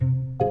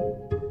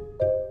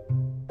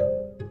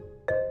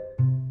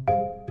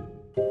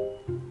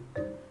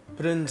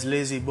Prince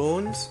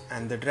Lazybones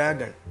and the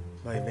Dragon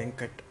by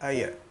Venkat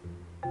Iyer.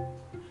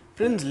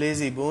 Prince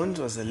Lazybones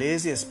was the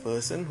laziest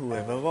person who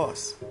ever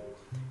was.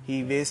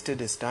 He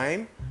wasted his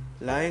time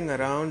lying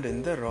around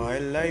in the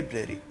royal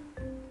library.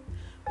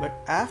 But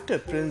after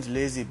Prince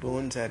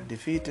Lazybones had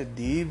defeated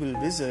the evil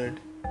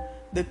wizard,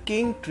 the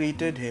king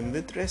treated him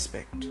with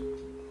respect.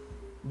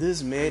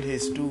 This made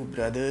his two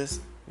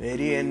brothers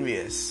very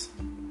envious.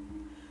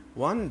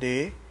 One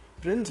day,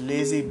 Prince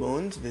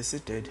Lazybones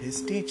visited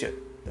his teacher,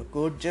 the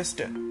court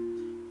jester,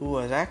 who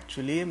was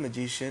actually a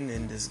magician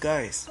in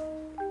disguise.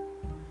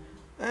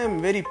 "I am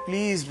very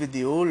pleased with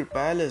the old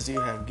palace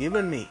you have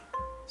given me,"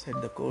 said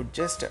the court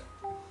jester.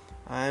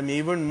 "I am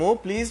even more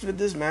pleased with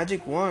this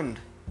magic wand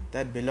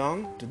that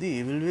belonged to the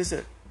evil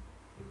wizard.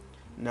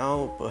 Now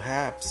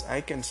perhaps I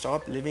can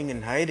stop living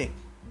in hiding."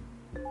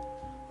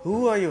 "Who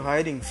are you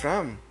hiding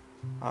from?"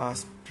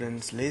 asked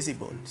Prince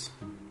Lazybones.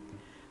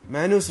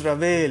 "Manus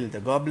Ravel,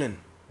 the goblin,"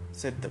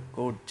 said the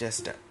court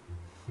jester,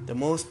 "the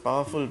most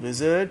powerful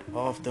wizard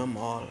of them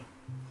all.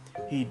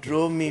 He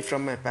drove me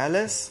from my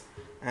palace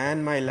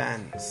and my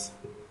lands,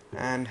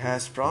 and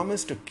has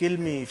promised to kill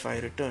me if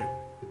I return."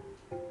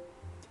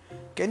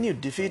 "Can you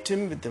defeat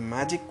him with the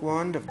magic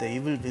wand of the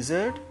evil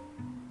wizard?"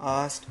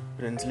 asked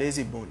Prince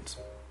Lazybones.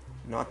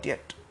 "Not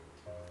yet.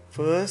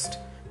 First,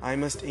 I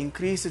must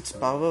increase its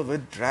power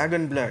with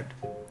dragon blood,"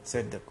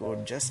 said the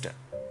court jester.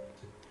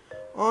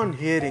 On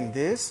hearing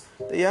this,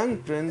 the young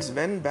prince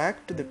went back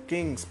to the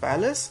king's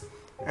palace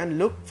and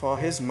looked for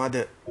his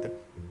mother, the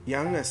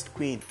youngest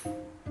queen.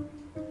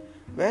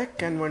 "Where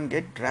can one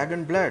get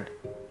dragon blood?"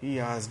 he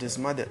asked his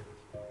mother.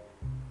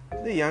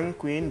 The young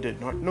queen did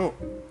not know,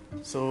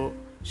 so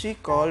she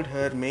called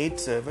her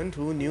maidservant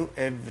who knew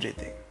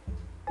everything.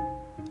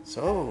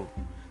 "So,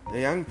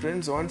 the young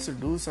prince wants to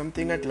do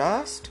something at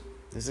last?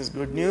 This is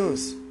good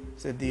news,"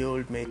 said the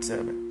old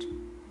maidservant.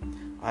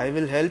 "I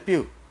will help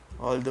you,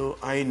 although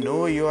I know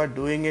you are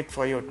doing it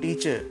for your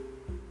teacher,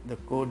 the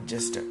court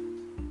jester."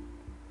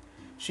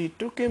 She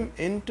took him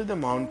into the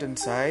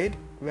mountainside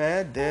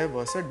where there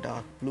was a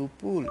dark blue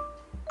pool.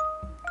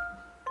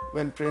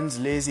 When Prince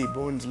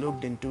Lazybones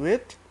looked into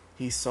it,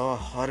 he saw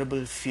a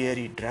horrible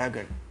fiery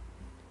dragon.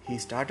 He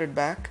started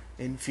back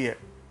in fear.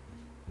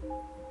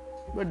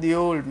 But the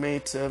old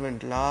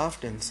maidservant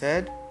laughed and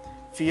said,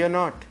 "Fear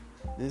not,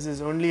 this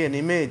is only an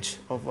image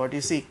of what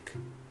you seek.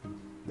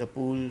 The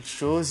pool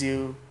shows you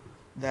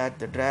that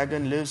the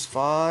dragon lives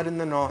far in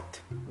the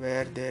north,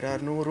 where there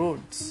are no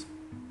roads."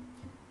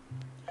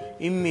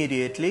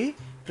 Immediately,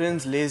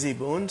 Prince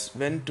Lazybones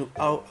went to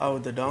Ow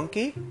the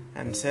donkey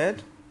and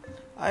said,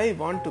 "I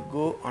want to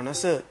go on a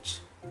search.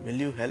 Will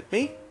you help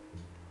me?"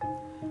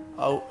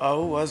 Ow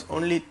was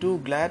only too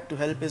glad to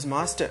help his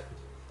master,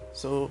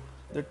 so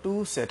the two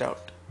set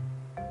out.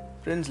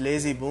 Prince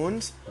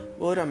Lazybones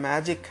wore a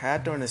magic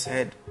hat on his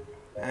head,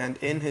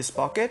 and in his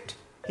pocket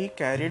he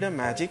carried a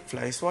magic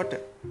fly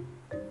swatter.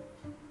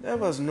 There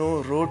was no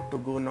road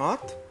to go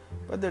north,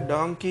 but the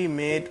donkey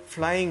made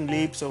flying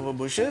leaps over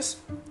bushes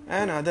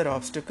and other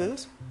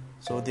obstacles,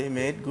 so they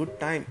made good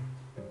time.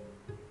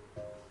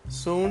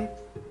 Soon,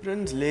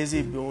 Prince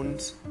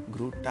Lazybones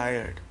grew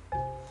tired.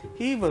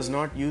 He was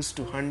not used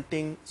to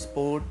hunting,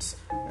 sports,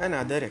 and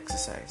other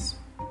exercise.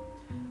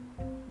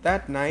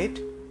 That night,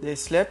 they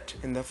slept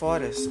in the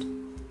forest,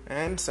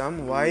 and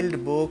some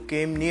wild boar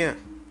came near,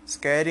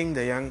 scaring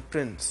the young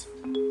prince.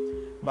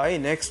 By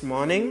next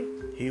morning,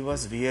 he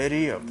was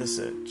weary of the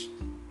search.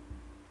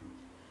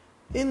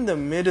 In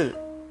the middle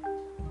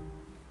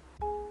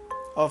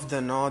of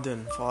the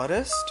northern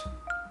forest,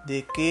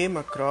 they came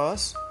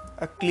across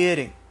a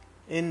clearing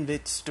in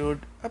which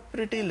stood a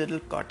pretty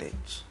little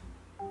cottage.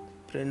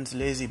 Prince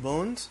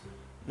Lazybones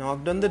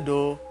knocked on the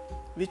door,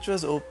 which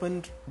was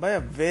opened by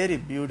a very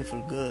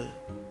beautiful girl.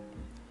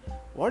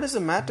 "What is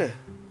the matter?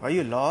 Are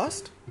you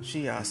lost?"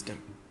 she asked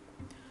him.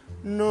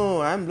 "No,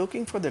 I am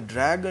looking for the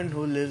dragon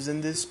who lives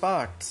in these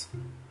parts,"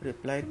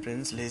 replied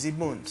Prince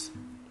Lazybones.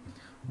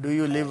 "Do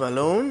you live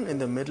alone in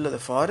the middle of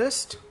the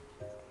forest?"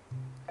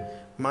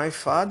 "My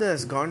father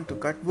has gone to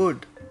cut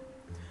wood."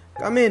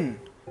 "Come in,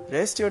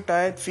 rest your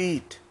tired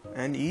feet,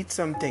 and eat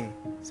something,"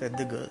 said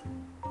the girl.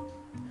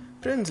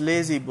 Prince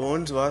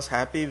Lazybones was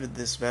happy with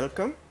this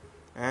welcome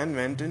and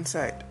went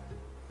inside.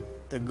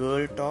 The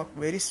girl talked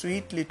very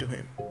sweetly to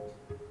him.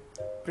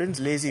 Prince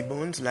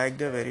Lazybones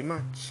liked her very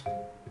much.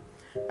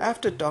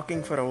 After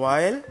talking for a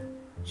while,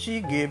 she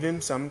gave him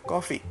some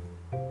coffee.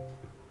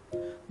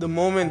 The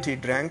moment he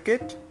drank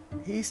it,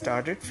 he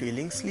started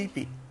feeling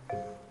sleepy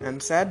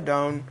and sat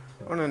down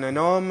on an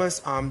enormous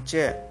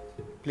armchair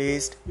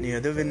placed near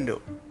the window.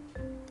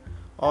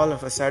 All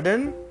of a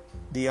sudden,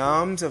 the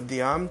arms of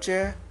the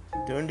armchair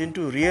turned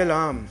into real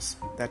arms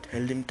that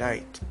held him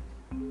tight.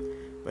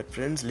 But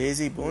Prince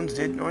Lazybones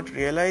did not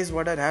realize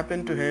what had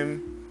happened to him,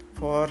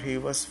 for he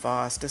was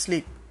fast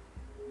asleep.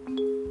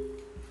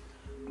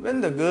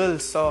 When the girl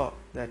saw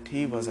that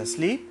he was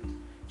asleep,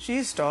 she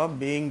stopped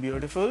being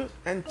beautiful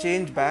and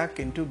changed back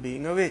into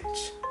being a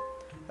witch.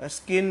 Her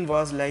skin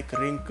was like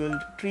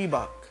wrinkled tree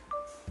bark.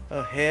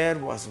 Her hair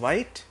was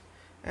white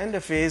and her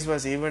face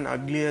was even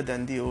uglier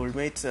than the old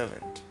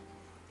maidservant.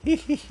 Hee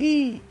hee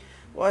hee!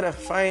 What a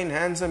fine,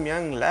 handsome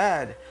young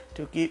lad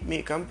to keep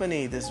me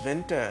company this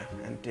winter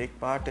and take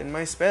part in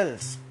my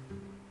spells.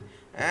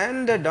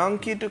 And a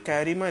donkey to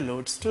carry my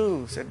loads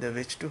too, said the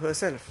witch to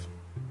herself.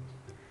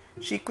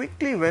 She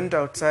quickly went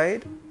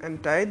outside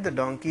and tied the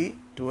donkey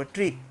to a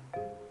tree.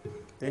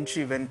 Then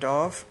she went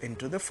off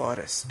into the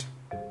forest.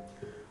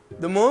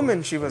 The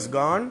moment she was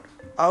gone,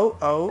 Ow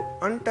Ow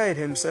untied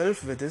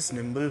himself with his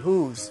nimble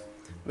hooves,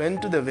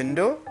 went to the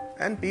window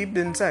and peeped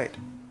inside.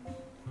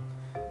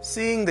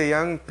 Seeing the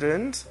young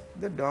prince,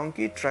 the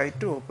donkey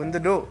tried to open the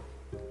door,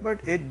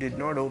 but it did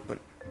not open.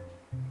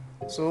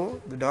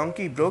 So the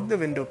donkey broke the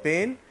window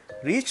pane,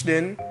 reached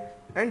in,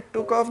 and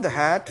took off the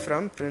hat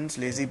from Prince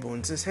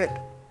Lazybones'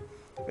 head.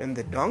 When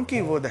the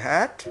donkey wore the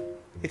hat,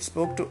 it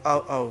spoke to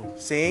Ow Ow,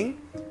 saying,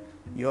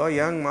 "Your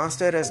young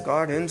master has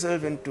got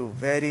himself into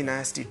very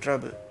nasty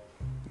trouble.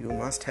 You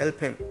must help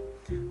him.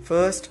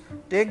 First,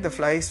 take the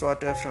fly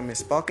swatter from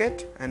his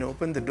pocket and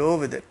open the door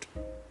with it."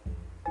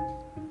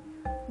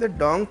 The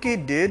donkey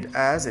did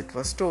as it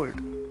was told.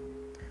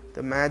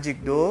 The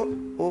magic door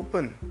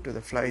opened to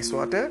the fly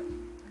swatter,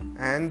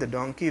 and the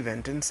donkey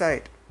went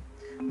inside.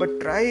 But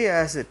try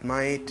as it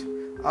might,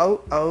 Ow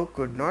Ow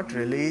could not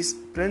release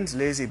Prince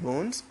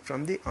Lazybones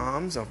from the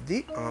arms of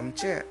the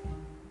armchair.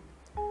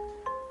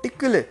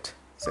 "Tickle it,"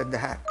 said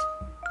the hat.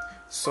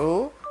 So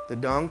the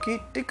donkey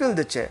tickled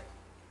the chair.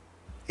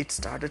 It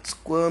started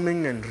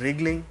squirming and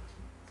wriggling.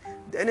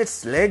 Then its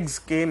legs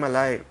came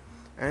alive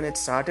and it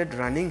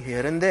started running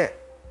here and there.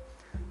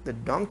 The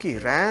donkey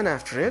ran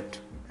after it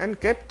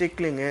and kept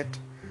tickling it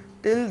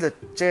till the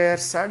chair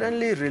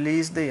suddenly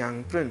released the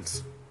young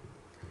prince.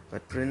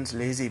 But Prince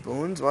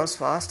Lazybones was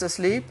fast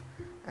asleep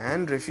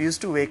and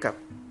refused to wake up.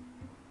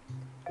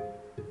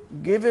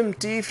 "Give him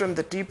tea from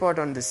the teapot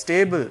on this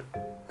table,"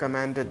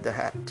 commanded the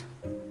hat.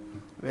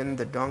 When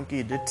the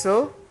donkey did so,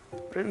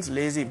 Prince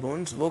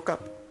Lazybones woke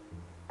up,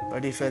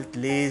 but he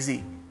felt lazy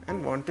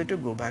and wanted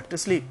to go back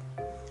to sleep.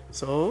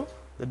 So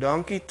the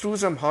donkey threw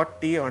some hot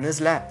tea on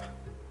his lap.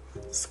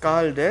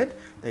 Scalded,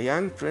 the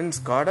young prince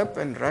got up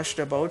and rushed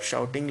about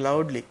shouting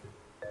loudly.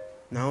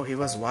 Now he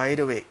was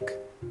wide awake.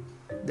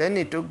 Then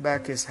he took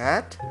back his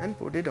hat and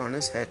put it on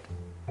his head.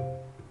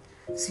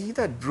 "See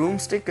that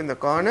broomstick in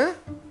the corner?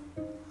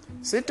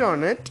 Sit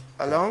on it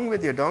along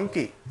with your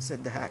donkey,"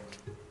 said the hat.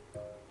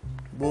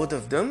 Both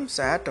of them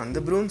sat on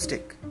the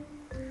broomstick.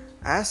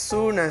 As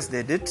soon as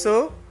they did so,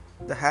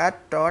 the hat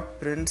taught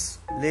Prince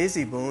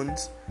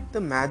Lazybones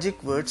the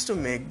magic words to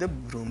make the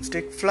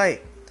broomstick fly.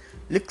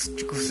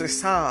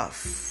 Lick-saf.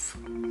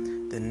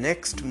 The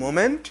next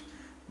moment,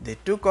 they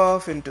took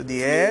off into the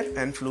air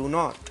and flew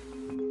north.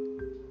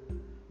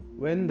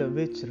 When the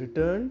witch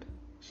returned,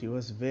 she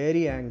was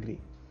very angry.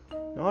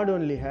 Not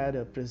only had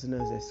her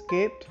prisoners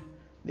escaped,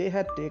 they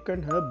had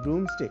taken her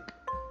broomstick,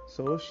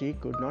 so she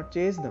could not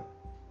chase them.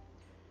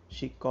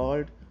 She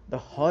called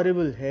the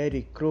horrible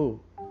hairy crow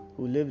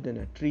who lived in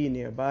a tree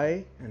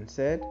nearby and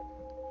said,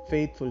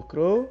 "Faithful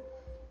crow,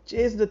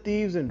 chase the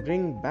thieves and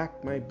bring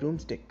back my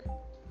broomstick."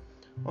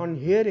 On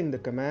hearing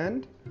the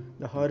command,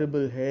 the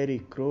horrible hairy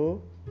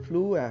crow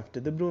flew after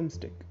the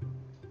broomstick.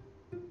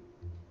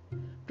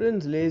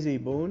 Prince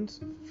Lazybones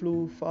flew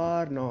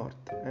far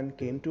north and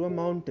came to a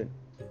mountain.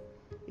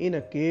 In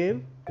a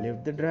cave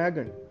lived the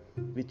dragon,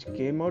 which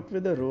came out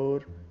with a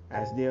roar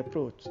as they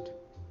approached.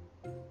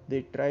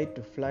 They tried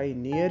to fly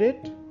near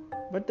it,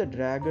 but the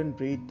dragon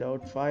breathed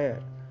out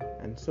fire,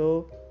 and so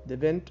they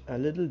went a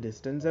little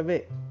distance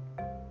away.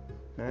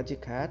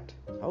 "Magic Hat,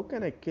 how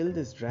can I kill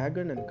this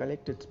dragon and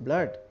collect its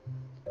blood?"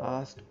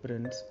 asked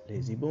Prince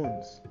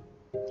Lazybones.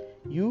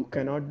 "You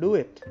cannot do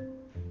it,"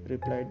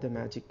 replied the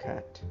Magic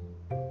Hat.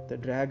 "The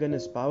dragon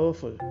is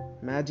powerful,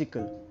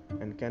 magical,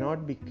 and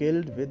cannot be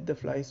killed with the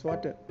fly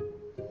swatter.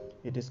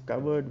 It is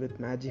covered with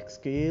magic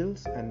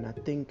scales and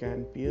nothing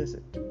can pierce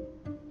it."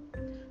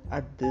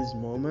 At this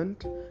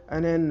moment,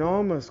 an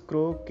enormous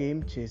crow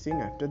came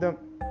chasing after them.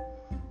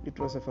 It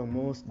was of a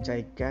most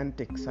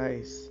gigantic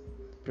size.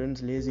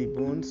 Prince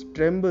Lazybones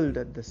trembled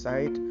at the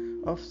sight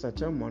of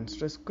such a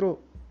monstrous crow.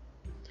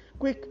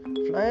 "Quick,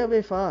 fly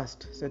away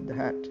fast," said the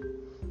hat.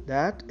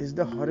 "That is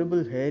the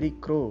horrible hairy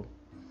crow.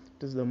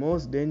 It is the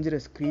most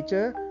dangerous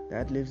creature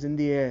that lives in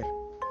the air.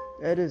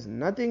 There is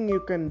nothing you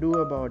can do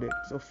about it,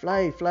 so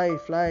fly, fly,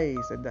 fly,"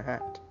 said the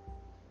hat.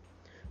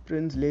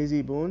 Prince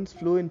Lazybones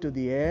flew into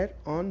the air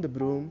on the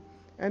broom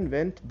and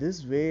went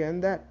this way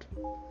and that.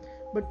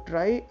 But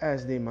try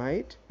as they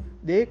might,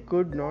 they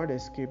could not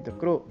escape the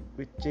crow,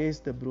 which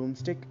chased the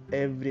broomstick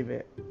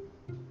everywhere.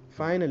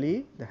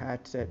 Finally, the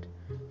hat said,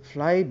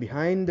 "Fly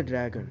behind the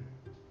dragon."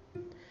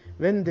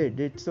 When they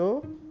did so,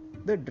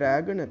 the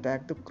dragon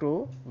attacked the crow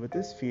with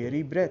his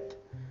fiery breath,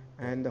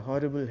 and the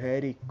horrible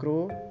hairy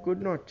crow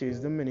could not chase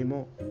them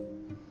anymore.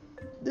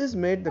 This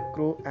made the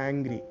crow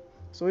angry,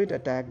 so it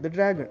attacked the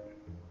dragon.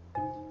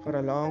 For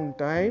a long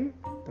time,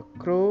 the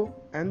crow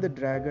and the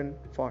dragon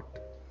fought.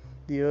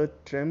 The earth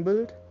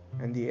trembled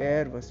and the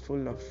air was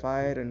full of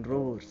fire and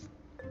roars.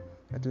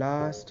 At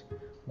last,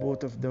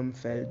 both of them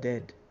fell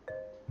dead.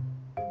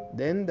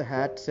 Then the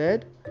hat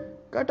said,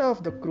 "Cut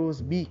off the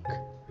crow's beak.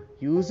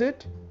 Use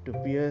it to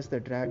pierce the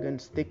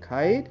dragon's thick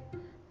hide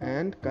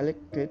and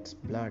collect its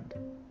blood."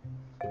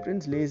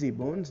 Prince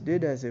Lazybones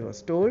did as he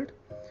was told,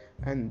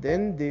 and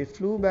then they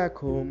flew back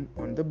home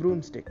on the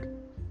broomstick.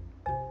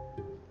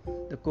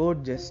 The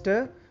court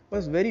jester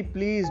was very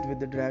pleased with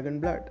the dragon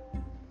blood.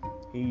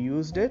 He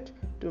used it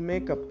to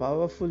make a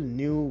powerful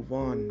new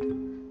wand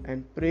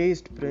and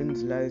praised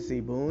Prince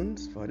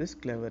Lazybones for his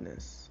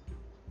cleverness.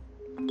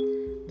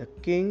 The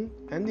king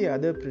and the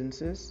other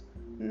princes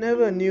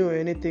never knew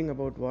anything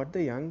about what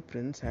the young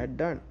prince had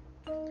done.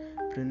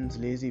 "Prince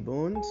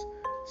Lazybones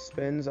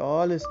spends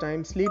all his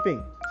time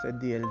sleeping," said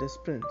the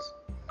eldest prince.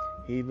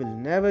 "He will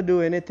never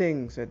do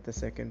anything," said the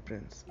second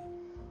prince.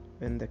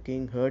 When the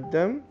king heard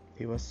them,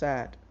 he was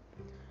sad.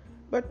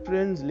 But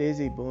Prince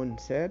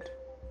Lazybones said,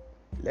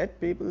 "Let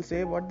people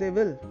say what they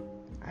will.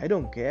 I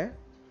don't care.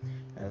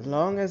 As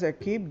long as I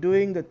keep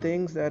doing the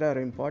things that are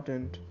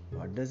important,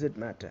 what does it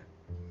matter?"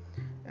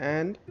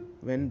 And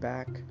went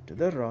back to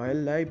the royal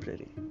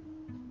library.